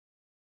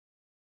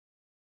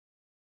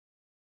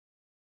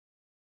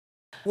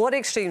What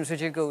extremes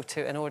would you go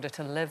to in order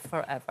to live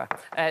forever?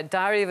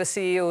 Diary of a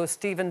CEO,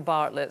 Stephen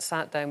Bartlett,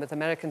 sat down with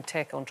American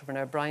tech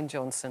entrepreneur Bryan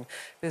Johnson,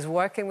 who's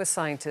working with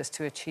scientists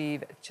to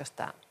achieve just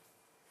that.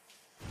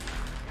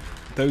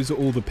 Those are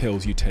all the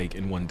pills you take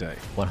in one day.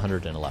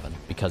 111,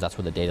 because that's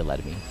where the data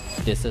led me.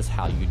 This is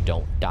how you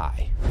don't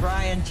die.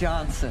 Bryan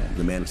Johnson.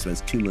 The man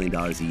spends $2 million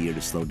a year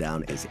to slow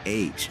down his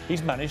age.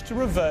 He's managed to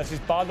reverse his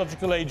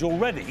biological age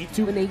already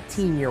to an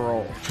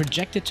 18-year-old.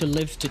 Projected to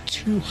live to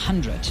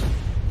 200.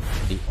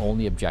 The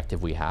only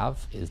objective we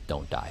have is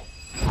don't die.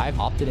 I've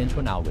opted into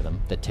an algorithm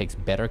that takes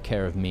better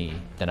care of me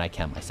than I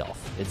can myself.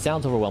 It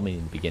sounds overwhelming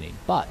in the beginning,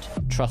 but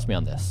trust me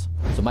on this.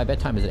 So my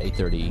bedtime is at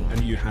 8:30.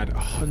 And you had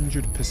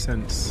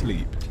 100%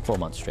 sleep. 4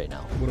 months straight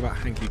now. What about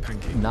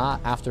hanky-panky? Not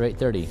after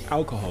 8:30.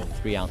 Alcohol?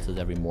 3 ounces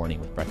every morning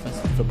with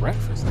breakfast. For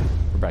breakfast?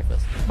 For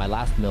breakfast. My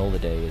last meal of the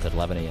day is at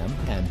 11 a.m.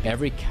 and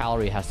every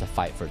calorie has to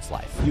fight for its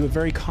life. You were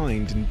very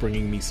kind in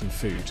bringing me some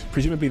food.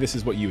 Presumably this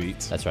is what you eat.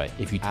 That's right.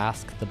 If you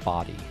ask the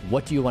body,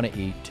 what do you want to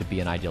eat to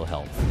be in ideal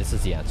health? This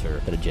is the answer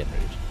that it generated.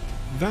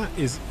 That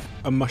is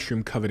a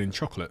mushroom covered in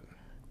chocolate.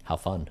 How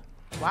fun.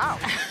 Wow.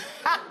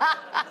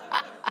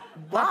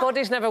 My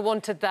body's never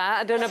wanted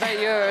that. I don't know about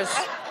yours.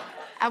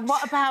 And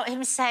what about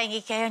him saying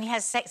he only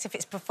has sex if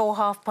it's before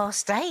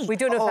 8:30? We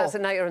don't know if that's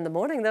at night or in the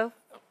morning, though.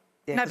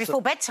 Yeah, no,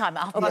 before bedtime.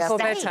 At 8:30. Oh, before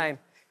bedtime.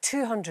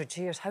 200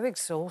 years, how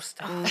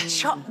exhausting.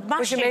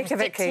 What you make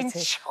of it,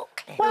 Katie?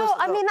 Well,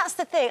 I mean, that's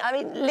the thing. I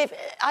mean,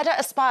 I don't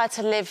aspire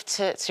to live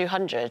to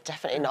 200,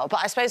 definitely not. But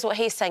I suppose what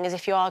he's saying is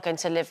if you are going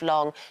to live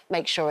long,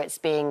 make sure it's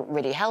being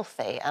really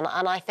healthy. And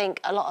I think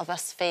a lot of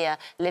us fear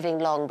living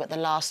long, but the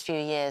last few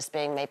years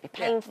being maybe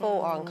painful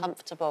or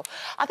uncomfortable.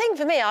 I think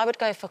for me, I would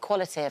go for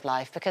quality of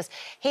life because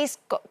he's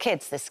got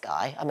kids, this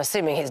guy. I'm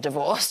assuming he's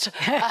divorced.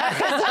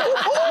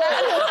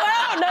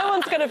 No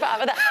one's going to put up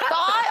with that. But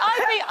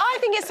I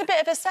think it's a bit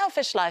of a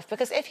selfish life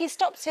because if he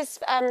stops his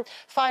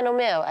final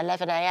meal at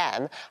 11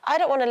 a.m, I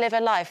don't want to live a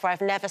life where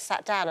I've never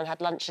sat down and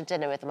had lunch and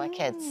dinner with my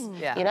kids.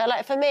 Yeah. You know,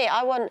 like for me,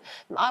 I want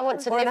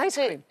to live ice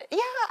cream.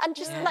 Yeah, and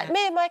just like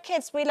me and my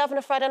kids, we love on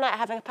a Friday night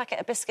having a packet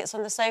of biscuits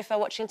on the sofa,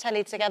 watching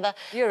telly together.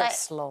 You're like, a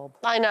slob.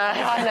 I know.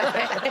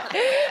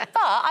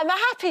 But I'm a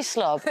happy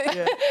slob.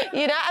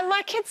 You know, and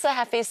my kids are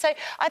happy. So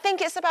I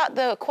think it's about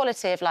the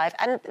quality of life.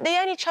 And the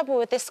only trouble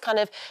with this kind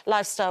of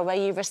lifestyle where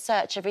you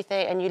research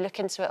everything and you look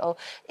into it all,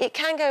 it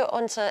can go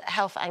on to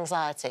health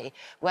anxiety,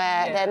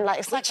 where then,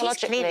 like,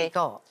 psychologically...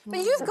 got. But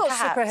you've got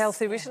super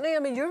healthy recently. I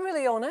mean, you're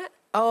really on it.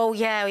 Oh,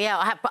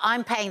 yeah. But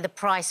I'm paying the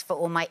price for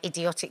all my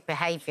idiotic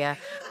behaviour.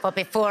 But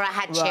before I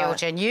had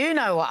children, you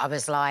know what I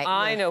was like.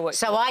 I know what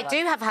So I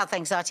do have health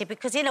anxiety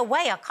because, in a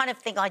way, I kind of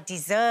think I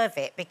deserve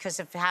it because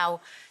of how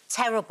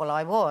terrible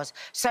I was.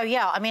 So,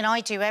 yeah, I mean, I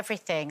do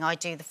everything. I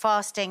do the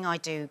fasting, I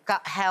do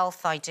gut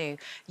health, I do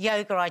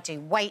yoga, I do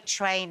weight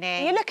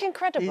training. You look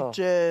incredible. You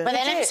do. But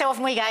then every so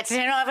often we go out to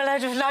dinner and have a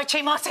load of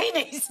lychee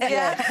martinis. But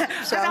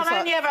I'm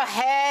only ever a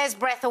hair's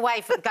breadth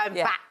away from going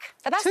back.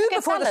 But that's two a good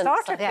before balance.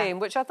 the starter came,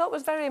 which I thought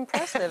was very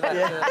impressive.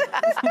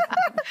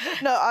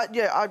 No,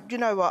 you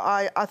know what?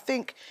 I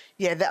think,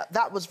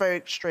 that was very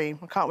extreme.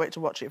 I can't wait to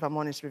watch it, if I'm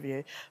honest with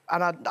you.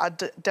 And I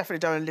definitely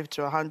don't want to live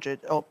to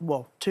 100, or,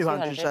 well,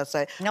 200, should I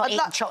say. Not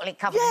eating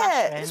chocolate-covered mushrooms.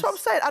 Yeah, that's what I'm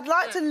saying. I'd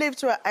like to live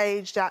to an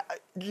age that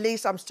at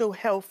least I'm still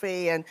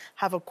healthy and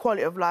have a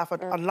quality of life.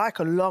 I'd like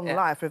a long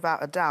life,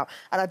 without a doubt.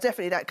 And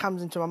that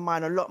comes into my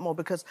mind a lot more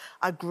because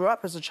I grew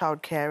up as a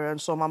child carer and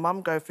saw my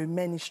mum go through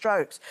many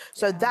strokes.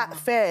 So that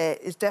fear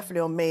is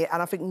definitely on me.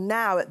 And I think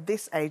now, at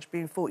this age,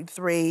 being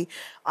 43,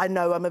 I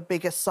know I'm a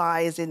bigger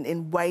size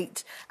in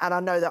weight, and I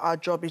know that our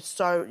job is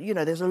so,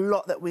 there's a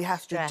lot that we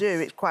have to do.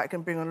 It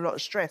can bring on a lot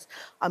of stress.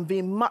 I'm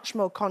being much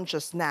more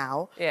conscious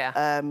now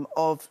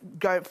of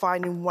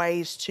finding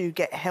ways to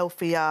get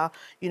healthier,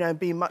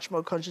 being much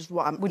more conscious of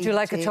what I'm eating. Would you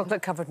like a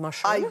chocolate-covered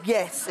mushroom?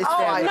 Yes, it's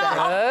Friday.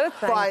 No,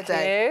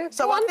 Friday.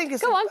 So go I on, think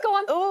it's... Go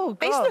on. Oh,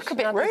 These look a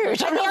bit rude.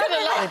 But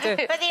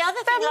the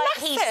other thing, like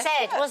he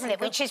said, wasn't it,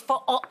 which is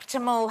for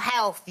optimal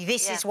health,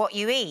 this is what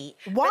you eat.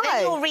 Why? But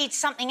then you'll read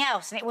something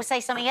else and it will say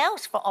something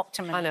else for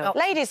optimal. I know.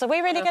 Ladies, are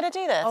we really going to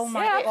do this? Oh,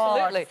 my God.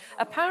 Absolutely.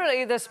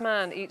 Apparently, this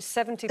man eats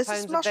 70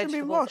 pounds of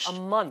vegetables a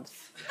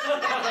month.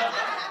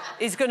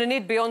 He's going to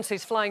need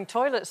Beyoncé's flying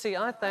toilet seat,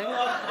 I think.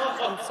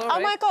 I'm sorry. Oh,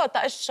 my God,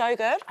 that is so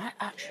good. I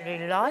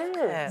actually like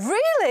it.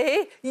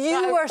 Really?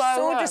 You were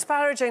so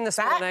disparaging this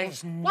morning.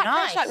 Is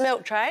nice. Like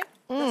milk tray.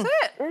 That's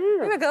it.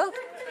 Here we go.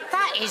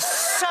 That is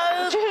so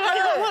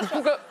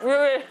good.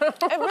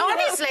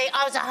 Honestly,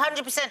 I was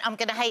 100%. I'm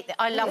going to hate that.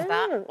 I love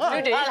that.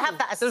 I'll have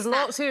that as a snack. There's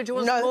lots here. Do you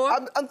want some more?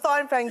 I'm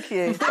fine, thank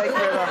you. Thank you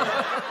very much.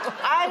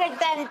 I would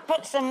then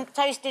put some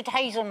toasted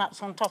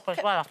hazelnuts on top as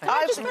well, I think.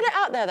 Can I just put it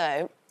out there,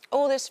 though?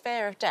 all this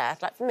fear of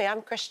death, like for me,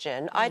 I'm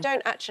Christian, I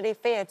don't actually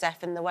fear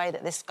death in the way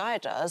that this guy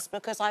does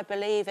because I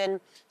believe in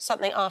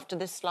something after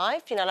this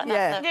life, you know, like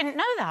I didn't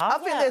know that. I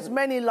think there's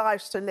many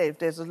lives to live.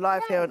 There's a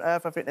life here on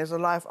earth. I think there's a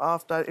life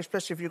after,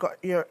 especially if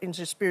you're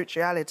into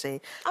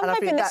spirituality. I'm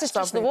hoping this is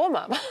just the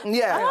warm-up.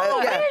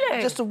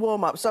 Really? Just a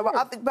warm-up. So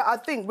I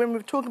think when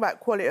we're talking about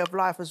quality of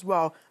life as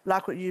well,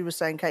 like what you were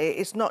saying, Kaye,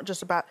 it's not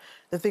just about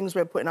the things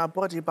we're putting in our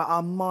body, but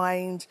our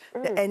mind,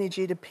 the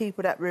energy, the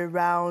people that we're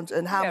around,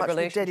 and how much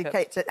we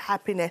dedicate to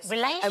happiness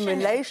and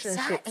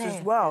relationships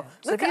as well.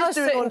 So Look if at us he's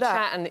doing all sitting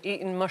that, chatting,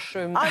 eating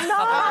mushrooms, I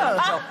know.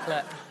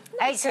 chocolate.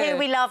 It's who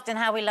we loved and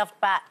how we loved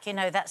back. You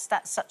know, that's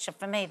such a,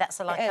 for me, that's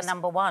like a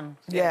number one.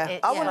 Yeah.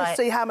 I want to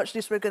see how much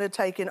this we're going to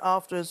take in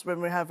afterwards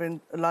when we're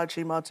having a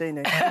lychee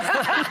martini.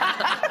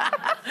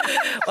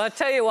 Well, I'll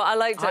tell you what, I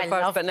liked it at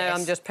first, but now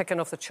I'm just picking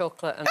off the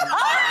chocolate and...